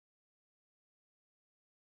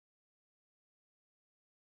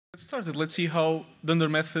started. Let's see how dunder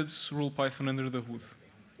methods rule Python under the hood.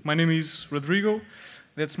 My name is Rodrigo.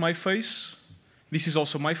 That's my face. This is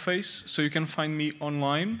also my face, so you can find me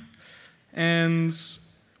online. And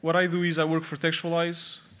what I do is I work for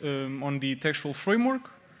Textualize on the textual framework,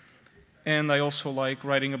 and I also like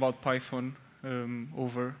writing about Python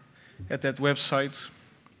over at that website.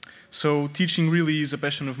 So teaching really is a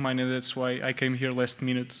passion of mine, and that's why I came here last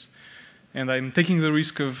minute. And I'm taking the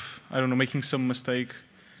risk of, I don't know, making some mistake,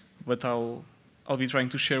 but I'll be trying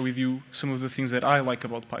to share with you some of the things that I like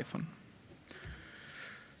about Python.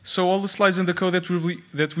 So all the slides and the code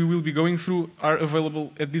that we will be going through are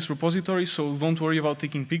available at this repository, so don't worry about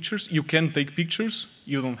taking pictures. You can take pictures,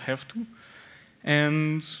 you don't have to.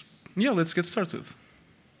 And yeah, let's get started.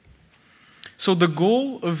 So the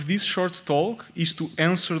goal of this short talk is to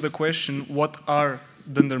answer the question, what are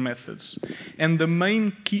dunder methods? And the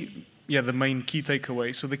main key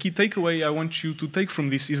takeaway. So the key takeaway I want you to take from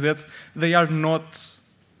this is that they are not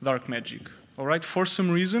dark magic. All right? For some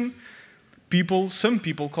reason, some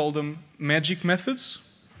people call them magic methods,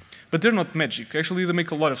 but they're not magic. Actually, they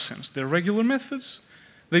make a lot of sense. They're regular methods.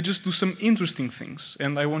 They just do some interesting things,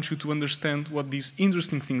 and I want you to understand what these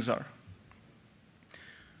interesting things are.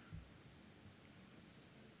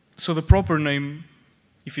 So the proper name,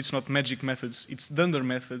 if it's not magic methods, it's dunder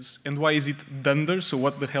methods. And why is it dunder? So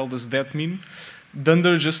what the hell does that mean?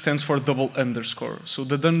 Dunder just stands for double underscore. So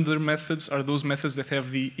the dunder methods are those methods that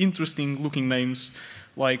have the interesting looking names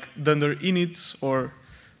like dunder init or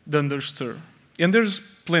dunder stir. And there's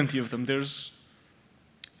plenty of them. There's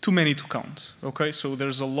too many to count. Okay, so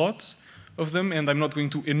there's a lot of them, and I'm not going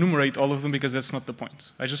to enumerate all of them because that's not the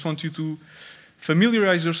point. I just want you to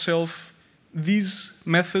familiarize yourself these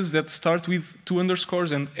methods that start with 2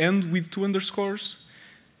 underscores and end with 2 underscores.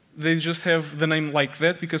 They just have the name like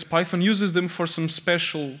that because Python uses them for some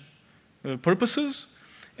special purposes,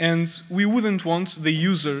 and we wouldn't want the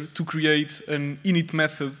user to create an init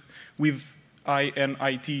method with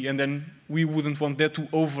init, and then we wouldn't want that to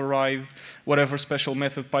override whatever special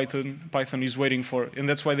method Python is waiting for. And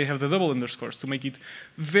that's why they have the double underscores, to make it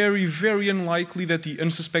very, very unlikely that the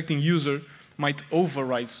unsuspecting user might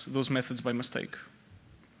overwrite those methods by mistake.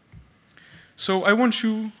 So I want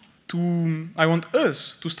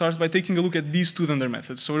us to start by taking a look at these 2 dunder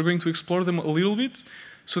methods. So we're going to explore them a little bit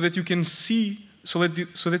so that you can see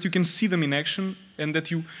them in action and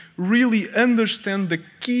that you really understand the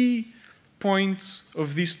key point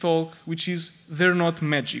of this talk, which is they're not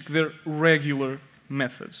magic, they're regular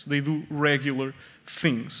methods. They do regular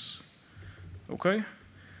things. Okay?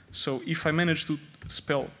 So if I manage to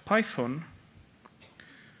spell Python,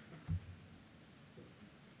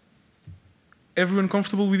 everyone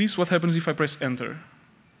comfortable with this? What happens if I press enter?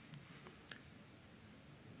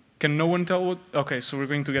 Can no one tell what? Okay, so we're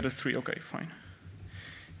going to get a 3. Okay, fine.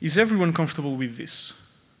 Is everyone comfortable with this?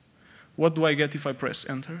 What do I get if I press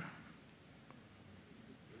enter?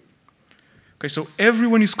 Okay, so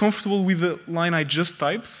everyone is comfortable with the line I just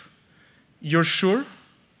typed. You're sure?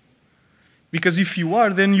 Because if you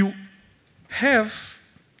are, then you have,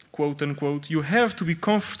 quote unquote, you have to be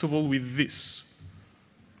comfortable with this.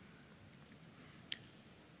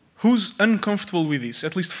 Who's uncomfortable with this,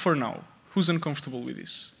 at least for now? Who's uncomfortable with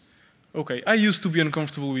this? Okay, I used to be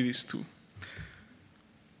uncomfortable with this too.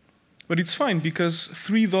 But it's fine, because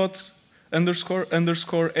 3 dot underscore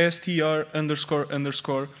underscore str underscore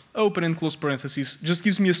underscore open and close parentheses just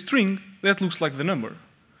gives me a string that looks like the number.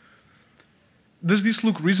 Does this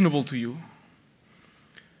look reasonable to you?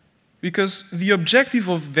 Because the objective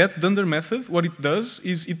of that dunder method, what it does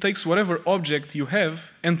is it takes whatever object you have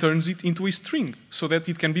and turns it into a string so that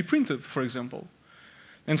it can be printed, for example.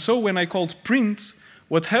 And so when I called print,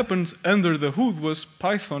 what happened under the hood was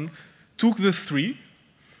Python took the 3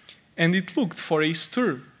 and it looked for a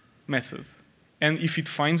stir method. And if it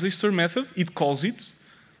finds a stir method, it calls it,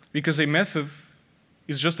 because a method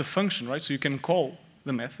is just a function, right? So you can call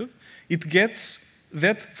the method. It gets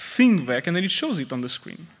that thing back and then it shows it on the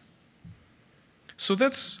screen. So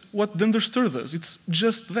that's what dunder stir does. It's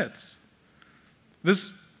just that.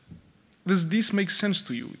 Does this make sense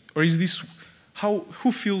to you? Or is this,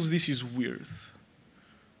 who feels this is weird?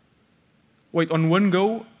 Wait, on one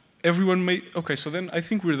go, everyone may, okay, so then I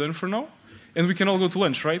think we're done for now, and we can all go to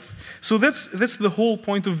lunch, right? So that's the whole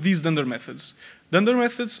point of these dunder methods. Dunder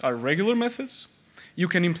methods are regular methods. You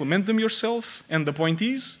can implement them yourself, and the point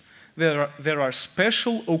is, there are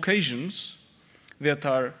special occasions that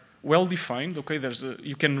are well-defined, okay,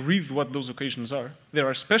 you can read what those occasions are. There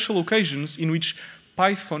are special occasions in which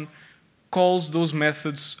Python calls those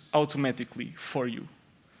methods automatically for you.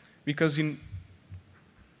 Because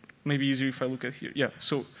maybe easier if I look at here. Yeah,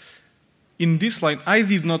 so in this line, I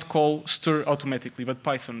did not call stir automatically, but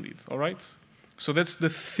Python did, all right? So that's the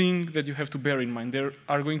thing that you have to bear in mind. There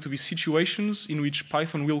are going to be situations in which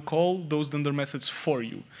Python will call those dunder methods for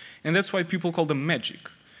you. And that's why people call them magic,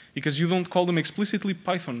 because you don't call them explicitly,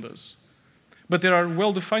 Python does. But there are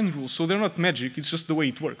well-defined rules, so they're not magic, it's just the way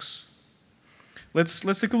it works. Let's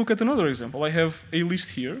take a look at another example. I have a list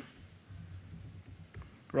here,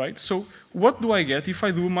 right? So what do I get if I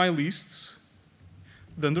do my list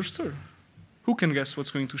dunder stir? Who can guess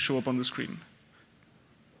what's going to show up on the screen?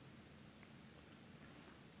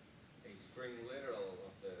 A string literal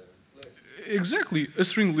of the list. Exactly, a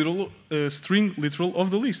string literal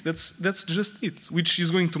of the list. That's just it, which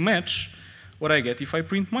is going to match what I get if I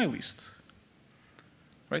print my list.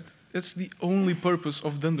 Right? That's the only purpose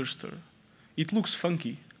of dunder stir. It looks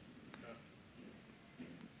funky.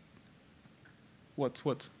 What?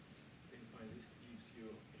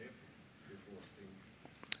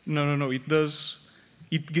 No. It does.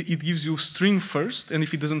 It gives you string first, and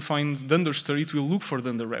if it doesn't find dunder stir, it will look for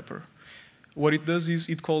dunder wrapper. What it does is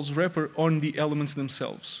it calls wrapper on the elements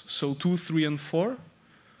themselves. So 2, 3, and 4.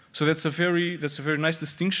 So that's a very nice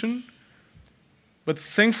distinction. But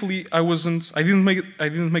thankfully, I didn't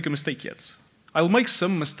make a mistake yet. I'll make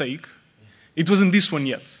some mistake. It wasn't this one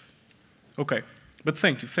yet. Okay, but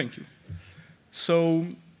thank you. So,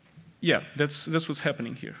 yeah, that's what's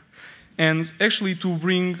happening here. And actually, to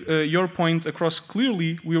bring your point across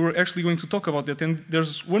clearly, we were actually going to talk about that. And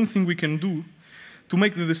there's one thing we can do to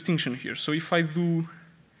make the distinction here. So if I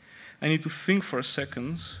need to think for a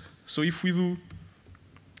second. So if we do,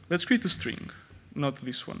 let's create a string, not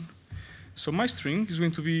this one. So my string is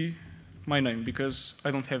going to be my name, because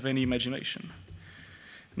I don't have any imagination.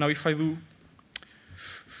 Now if I do,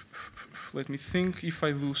 let me think, if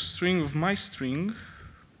I do string of my string,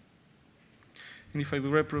 and if I do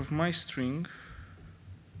wrapper of my string,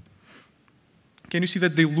 can you see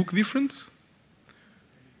that they look different?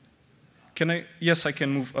 Yes, I can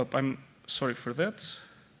move up. I'm sorry for that.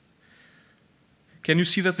 Can you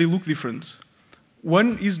see that they look different?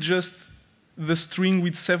 One is just the string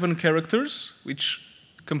with 7 characters, which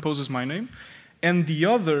composes my name, and the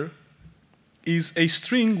other is a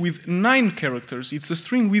string with 9 characters. It's a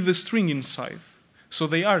string with a string inside. So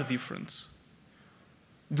they are different.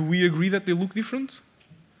 Do we agree that they look different?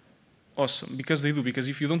 Awesome, because they do. Because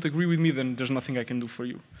if you don't agree with me, then there's nothing I can do for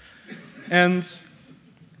you. And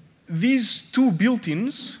these two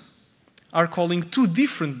built-ins are calling 2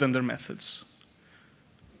 different dunder methods.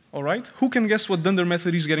 All right? Who can guess what dunder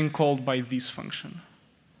method is getting called by this function?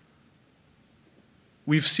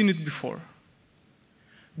 We've seen it before.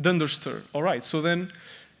 Dunder stir. All right, so then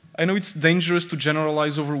I know it's dangerous to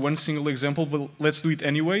generalize over one single example, but let's do it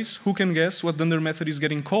anyways. Who can guess what dunder method is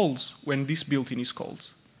getting called when this built-in is called?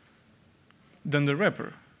 Dunder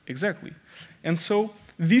wrapper, exactly. And so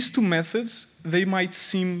these 2 methods, they might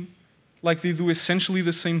seem like they do essentially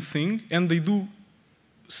the same thing, and they do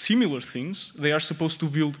similar things. They are supposed to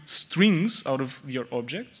build strings out of your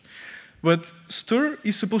object, but stir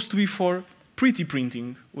is supposed to be for pretty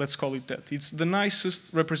printing, let's call it that. It's the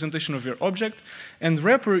nicest representation of your object, and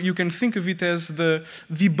wrapper, you can think of it as the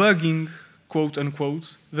debugging, quote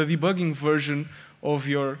unquote, the debugging version of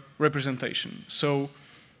your representation. So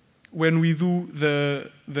when we do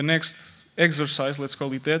the next exercise, let's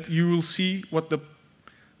call it that, you will see what the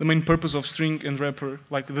main purpose of string and wrapper,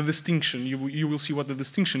 like the distinction, you will see what the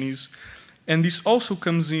distinction is. And this also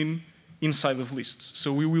comes inside of lists.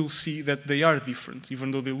 So we will see that they are different,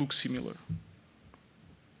 even though they look similar.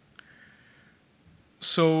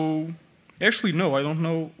 So actually, no, I don't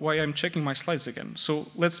know why I'm checking my slides again. So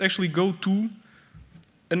let's actually go to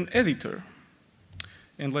an editor.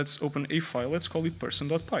 And let's open a file. Let's call it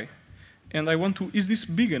person.py. And I want to, is this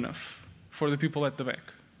big enough for the people at the back?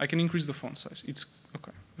 I can increase the font size. It's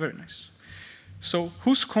okay, very nice. So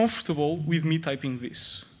who's comfortable with me typing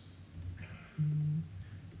this?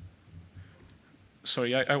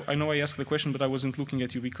 Sorry, I know I asked the question, but I wasn't looking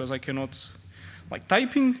at you because I cannot, like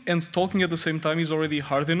typing and talking at the same time is already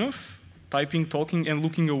hard enough. Typing, talking, and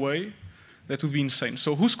looking away, that would be insane.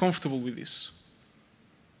 So who's comfortable with this?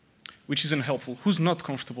 Which is unhelpful. Who's not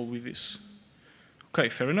comfortable with this? Okay,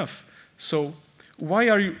 fair enough. So why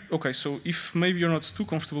are you, okay, so if maybe you're not too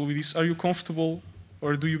comfortable with this, are you comfortable,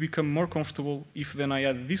 or do you become more comfortable if then I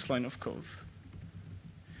add this line of code?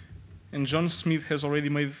 And John Smith has already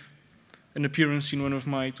made an appearance in one of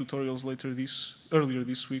my tutorials earlier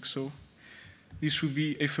this week, so this should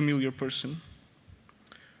be a familiar person.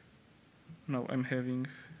 Now I'm having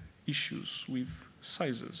issues with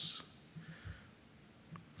sizes.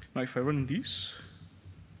 Now if I run this,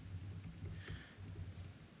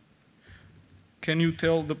 Can you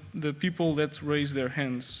tell the people that raise their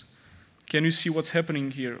hands? Can you see what's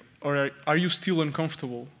happening here? Or are you still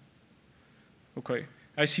uncomfortable? Okay.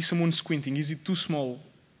 I see someone squinting. Is it too small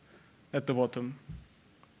at the bottom?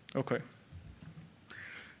 Okay.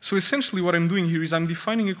 So essentially what I'm doing here is I'm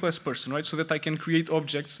defining a class person, right? So that I can create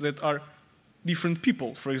objects that are different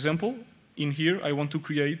people. For example, in here I want to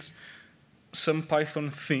create some Python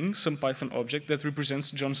thing, some Python object that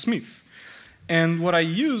represents John Smith. And what I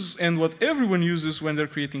use, and what everyone uses when they're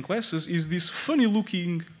creating classes, is this funny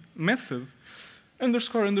looking method,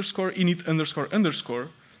 underscore, underscore, init, underscore, underscore,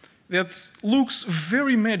 that looks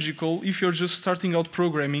very magical if you're just starting out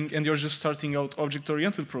programming and you're just starting out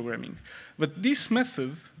object-oriented programming. But this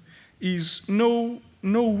method is no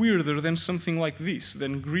weirder than something like this,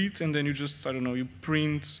 than greet, and then you just, I don't know, you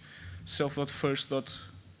print self.first.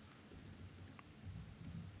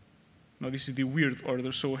 No, this is the weird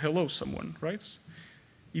order, so hello someone, right?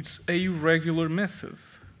 It's a regular method.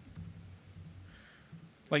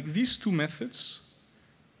 Like these two methods,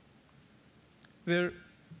 they're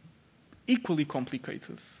equally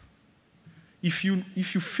complicated. If you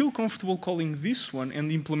feel comfortable calling this one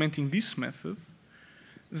and implementing this method,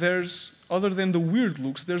 there's, other than the weird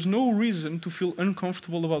looks, there's no reason to feel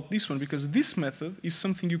uncomfortable about this one, because this method is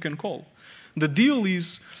something you can call. The deal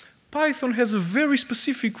is, Python has a very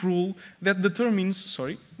specific rule that determines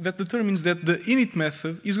that the init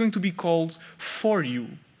method is going to be called for you.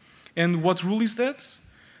 And what rule is that?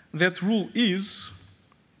 That rule is,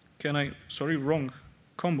 wrong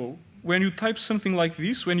combo. When you type something like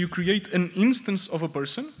this, when you create an instance of a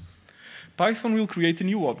person, Python will create a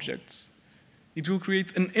new object. It will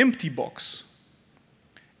create an empty box.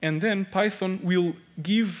 And then Python will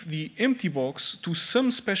give the empty box to some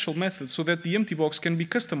special method so that the empty box can be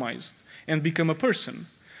customized and become a person.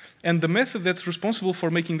 And the method that's responsible for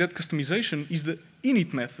making that customization is the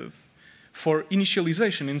init method for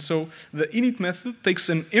initialization. And so the init method takes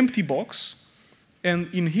an empty box,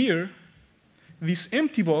 and in here, this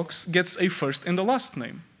empty box gets a first and a last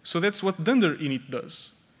name. So that's what dunder init does.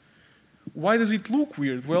 Why does it look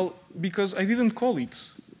weird? Well, because I didn't call it.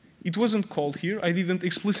 It wasn't called here. I didn't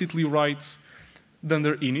explicitly write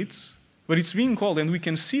dunder init, but it's being called, and we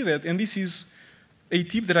can see that. And this is a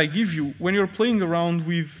tip that I give you when you're playing around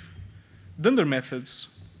with dunder methods.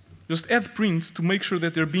 Just add print to make sure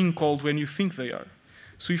that they're being called when you think they are.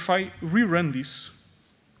 So if I rerun this,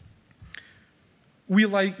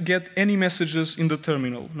 will I get any messages in the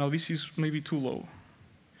terminal? Now this is maybe too low.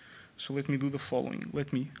 So let me do the following.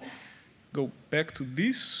 Let me go back to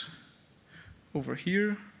this, over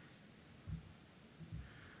here,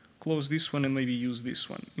 close this one, and maybe use this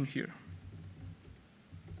one in here.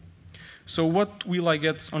 So what will I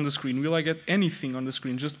get on the screen? Will I get anything on the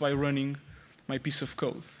screen just by running my piece of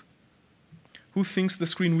code? Who thinks the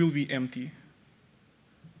screen will be empty?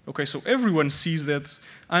 Okay, so everyone sees that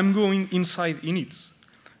I'm going inside init.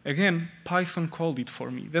 Again, Python called it for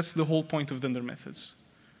me. That's the whole point of dunder methods.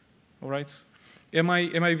 All right? Am I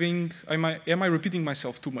repeating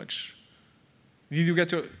myself too much? Did you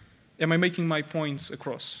get your? Am I making my points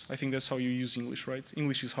across? I think that's how you use English, right?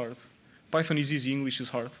 English is hard. Python is easy, English is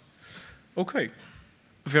hard. Okay,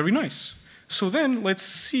 very nice. So then let's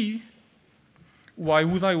see why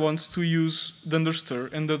would I want to use dunder stir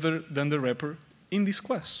and dunder wrapper in this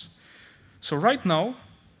class. So right now,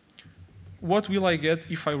 what will I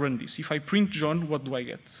get if I run this? If I print John, what do I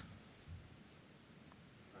get?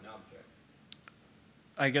 An object.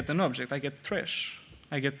 I get an object, I get trash.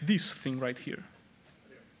 I get this thing right here.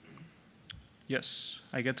 Yes,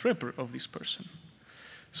 I get wrapper of this person.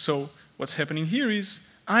 So what's happening here is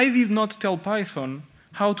I did not tell Python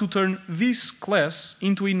how to turn this class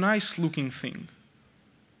into a nice looking thing.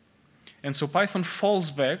 And so Python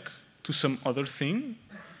falls back to some other thing.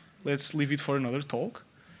 Let's leave it for another talk,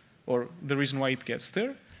 or the reason why it gets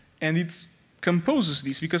there. And it composes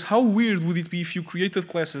this, because how weird would it be if you created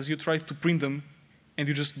classes, you tried to print them, and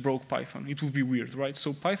you just broke Python? It would be weird, right?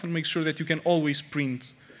 So Python makes sure that you can always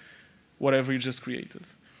print whatever you just created.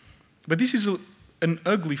 But this is an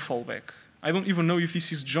ugly fallback. I don't even know if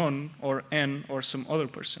this is John or Anne or some other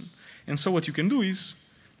person. And so what you can do is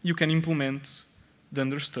you can implement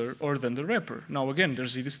dunder stir or dunder wrapper. Now again,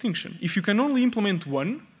 there's a distinction. If you can only implement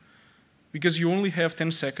one, because you only have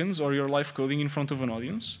 10 seconds or you're live coding in front of an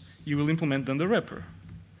audience, you will implement dunder wrapper,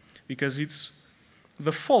 because it's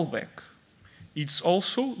the fallback. It's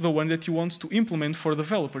also the one that you want to implement for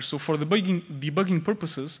developers. So for the debugging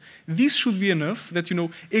purposes, this should be enough that you know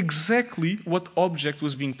exactly what object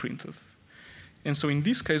was being printed. And so in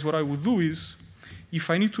this case, what I would do is, if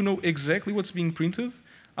I need to know exactly what's being printed,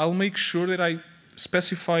 I'll make sure that I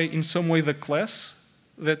specify in some way the class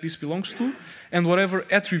that this belongs to, and whatever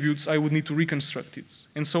attributes I would need to reconstruct it.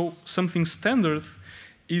 And so something standard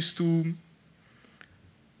is to,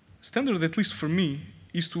 standard at least for me,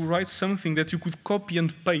 is to write something that you could copy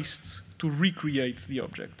and paste to recreate the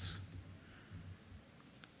object.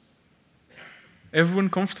 Everyone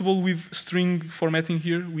comfortable with string formatting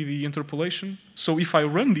here, with the interpolation? So if I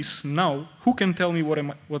run this now, who can tell me what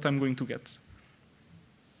I'm going to get?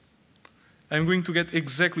 I'm going to get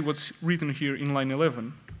exactly what's written here in line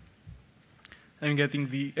 11. I'm getting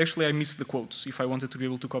the, actually I missed the quotes if I wanted to be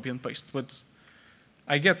able to copy and paste, but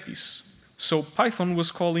I get this. So Python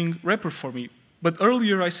was calling wrapper for me, but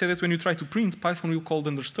earlier I said that when you try to print, Python will call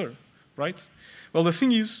dunder stir, right? Well, the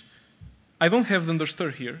thing is, I don't have dunder stir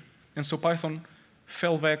here, and so Python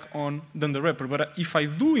fell back on dunder wrapper. But if I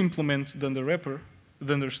do implement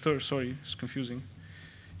dunder stir, sorry, it's confusing.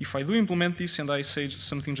 If I do implement this and I say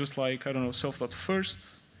something just like, I don't know,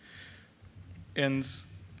 self.first, and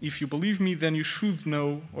if you believe me, then you should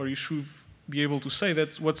know, or you should be able to say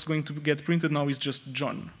that what's going to get printed now is just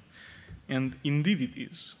John. And indeed it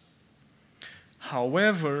is.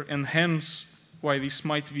 However, and hence why this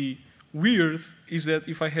might be weird, is that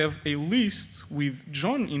if I have a list with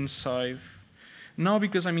John inside, now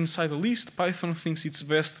because I'm inside a list, Python thinks it's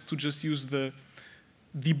best to just use the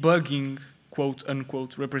debugging quote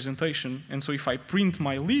unquote representation. And so if I print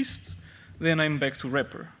my list, then I'm back to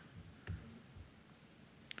wrapper.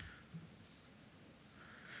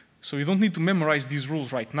 So you don't need to memorize these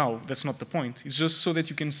rules right now. That's not the point. It's just so that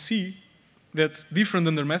you can see that different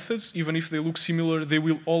dunder methods, even if they look similar, they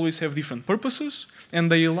will always have different purposes,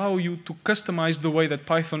 and they allow you to customize the way that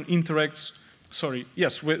Python interacts,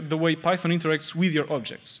 the way Python interacts with your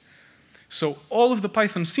objects. So all of the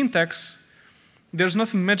Python syntax, there's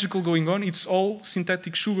nothing magical going on. It's all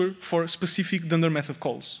syntactic sugar for specific dunder method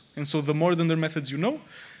calls. And so the more dunder methods you know,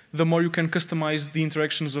 the more you can customize the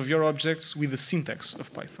interactions of your objects with the syntax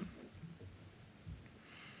of Python.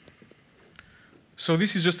 So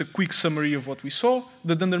this is just a quick summary of what we saw.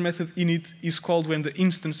 The dunder method init is called when the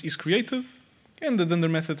instance is created, and the dunder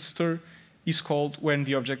method stir is called when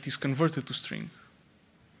the object is converted to string.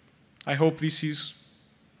 I hope this is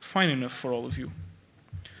fine enough for all of you.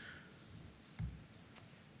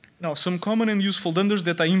 Now, some common and useful dunders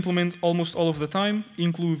that I implement almost all of the time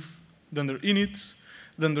include dunder init,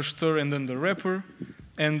 dunder stir and dunder wrapper,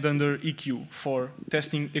 and dunder EQ for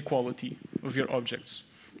testing equality of your objects.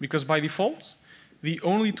 Because by default, the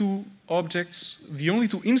only two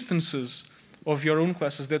instances of your own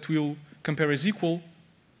classes that will compare as equal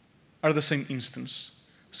are the same instance.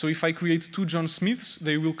 So if I create two John Smiths,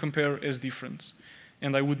 they will compare as different.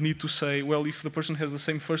 And I would need to say, well, if the person has the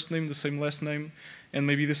same first name, the same last name, and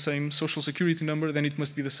maybe the same social security number, then it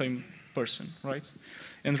must be the same person, right?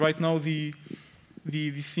 And right now, the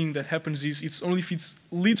thing that happens is it's only if it's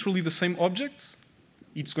literally the same object,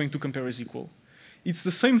 it's going to compare as equal. It's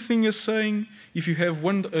the same thing as saying if you have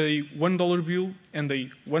a $1 bill and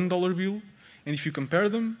a $1 bill, and if you compare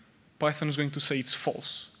them, Python is going to say it's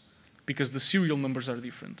false because the serial numbers are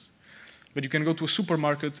different. But you can go to a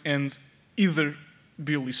supermarket and either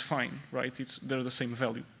bill is fine, right? They're the same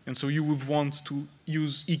value. And so you would want to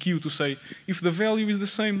use EQ to say if the value is the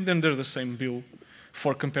same, then they're the same bill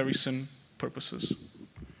for comparison purposes.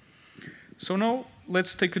 So now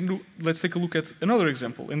let's take a look at another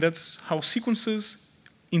example, and that's how sequences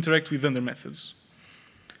interact with dunder methods.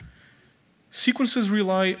 Sequences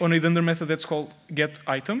rely on a dunder method that's called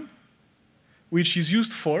getItem, which is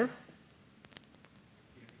used for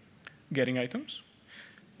getting items,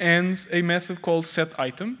 and a method called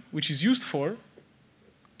setItem, which is used for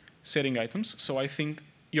setting items. So I think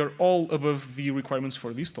you're all above the requirements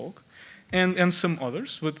for this talk. And some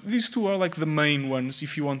others, but these two are like the main ones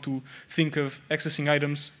if you want to think of accessing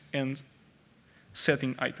items and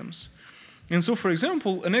setting items. And so, for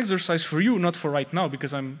example, an exercise for you, not for right now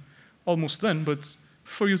because I'm almost done, but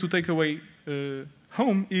for you to take away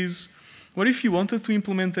home is, what if you wanted to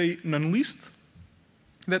implement a none list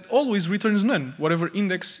that always returns none? Whatever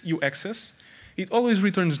index you access, it always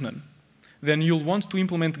returns none. Then you'll want to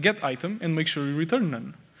implement getItem and make sure you return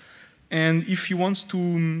none. And if you want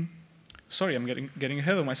to sorry, I'm getting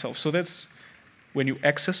ahead of myself. So that's when you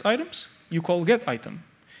access items, you call getItem.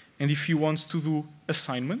 And if you want to do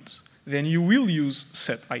assignment, then you will use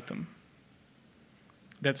setItem.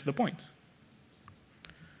 That's the point.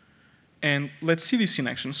 And let's see this in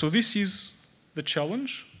action. So this is the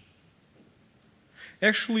challenge.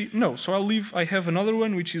 Actually, no. So I have another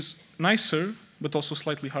one which is nicer, but also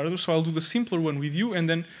slightly harder. So I'll do the simpler one with you, and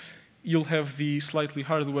then you'll have the slightly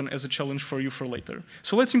harder one as a challenge for you for later.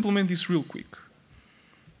 So let's implement this real quick.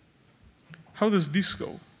 How does this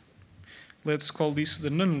go? Let's call this the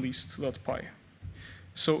nonelist.py.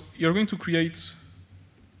 So you're going to create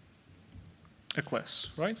a class,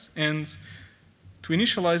 right? And to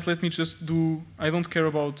initialize, let me just do, I don't care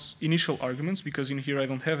about initial arguments because in here I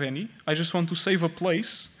don't have any. I just want to save a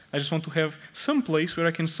place. I just want to have some place where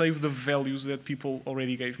I can save the values that people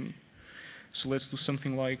already gave me. So let's do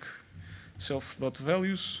something like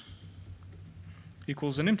self.values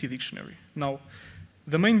equals an empty dictionary. Now,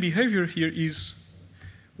 the main behavior here is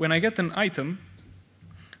when I get an item,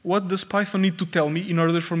 what does Python need to tell me in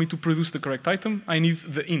order for me to produce the correct item? I need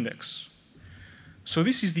the index. So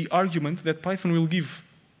this is the argument that Python will give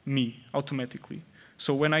me automatically.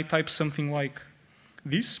 So when I type something like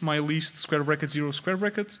this, my list square bracket 0 square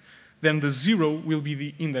bracket, then the 0 will be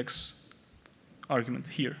the index argument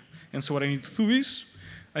here. And so what I need to do is,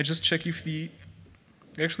 I just check if the,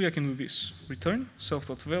 actually I can do this, return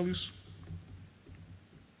self.values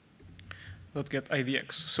 .get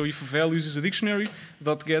idx. So if values is a dictionary,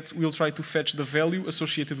 .get will try to fetch the value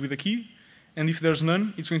associated with a key, and if there's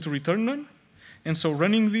none, it's going to return none. And so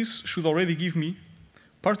running this should already give me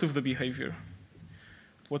part of the behavior.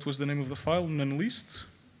 What was the name of the file? Nonelist.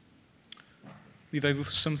 Did I do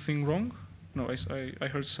something wrong? No, I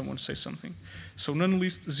heard someone say something. So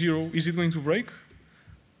nonelist 0, is it going to break?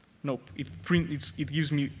 Nope, it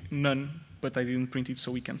gives me none, but I didn't print it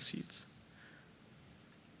so we can see it.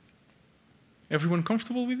 Everyone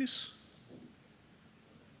comfortable with this?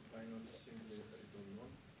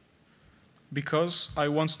 Because I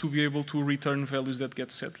want to be able to return values that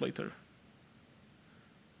get set later.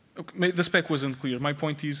 Okay, the spec wasn't clear. My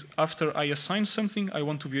point is, after I assign something, I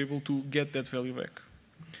want to be able to get that value back.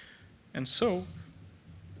 And so,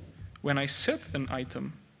 when I set an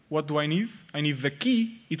item, what do I need? I need the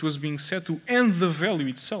key it was being set to and the value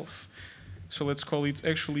itself. So let's call it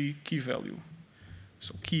actually key value.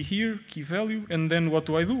 So key here, key value, and then what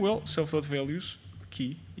do I do? Well, self.values,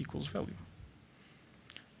 key equals value.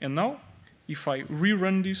 And now, if I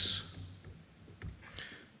rerun this,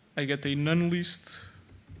 I get a nonelist.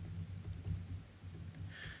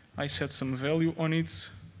 I set some value on it,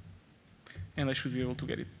 and I should be able to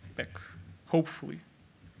get it back, hopefully.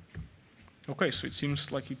 Okay, so it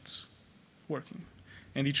seems like it's working.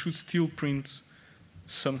 And it should still print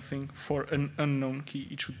something for an unknown key.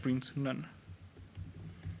 It should print none.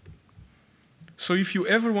 So if you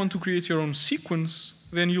ever want to create your own sequence,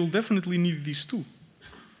 then you'll definitely need these two.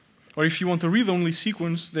 Or if you want a read-only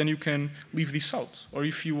sequence, then you can leave this out. Or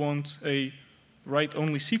if you want a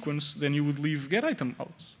write-only sequence, then you would leave getItem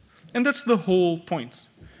out. And that's the whole point.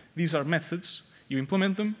 These are methods, you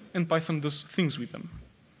implement them, and Python does things with them.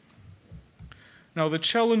 Now the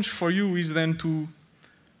challenge for you is then to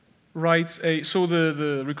write a, so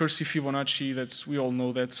the recursive Fibonacci, we all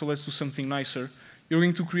know that, so let's do something nicer. You're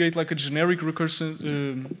going to create like a generic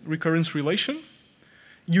recurrence relation.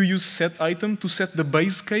 You use setItem to set the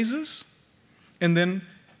base cases, and then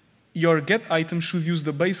your getItem should use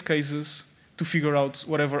the base cases to figure out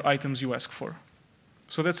whatever items you ask for.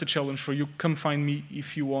 So that's a challenge for you. Come find me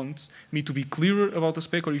if you want me to be clearer about the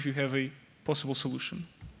spec or if you have a possible solution.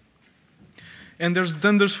 And there's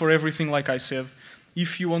dunders for everything, like I said.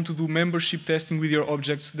 If you want to do membership testing with your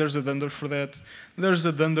objects, there's a dunder for that. There's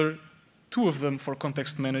a dunder, 2 of them for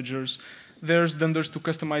context managers. There's dunders to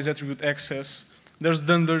customize attribute access. There's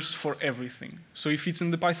dunders for everything. So if it's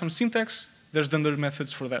in the Python syntax, there's dunder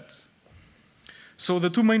methods for that. So the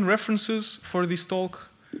 2 main references for this talk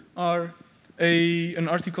are an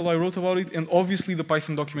article I wrote about it, and obviously the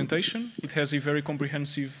Python documentation. It has a very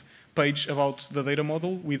comprehensive page about the data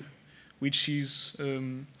model, which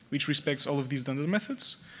respects all of these dunder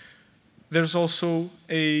methods. There's also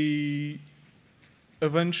a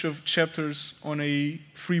bunch of chapters on a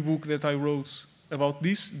free book that I wrote about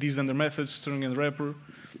these dunder methods, string and wrapper,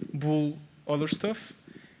 bool, other stuff.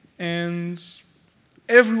 And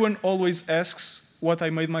everyone always asks what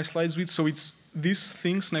I made my slides with, so it's this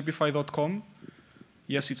thing, snapify.com.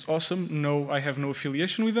 Yes, it's awesome. No, I have no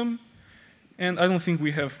affiliation with them. And I don't think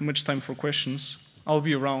we have much time for questions. I'll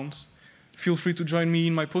be around. Feel free to join me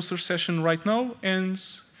in my poster session right now and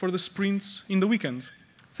for the sprint in the weekend.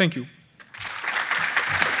 Thank you.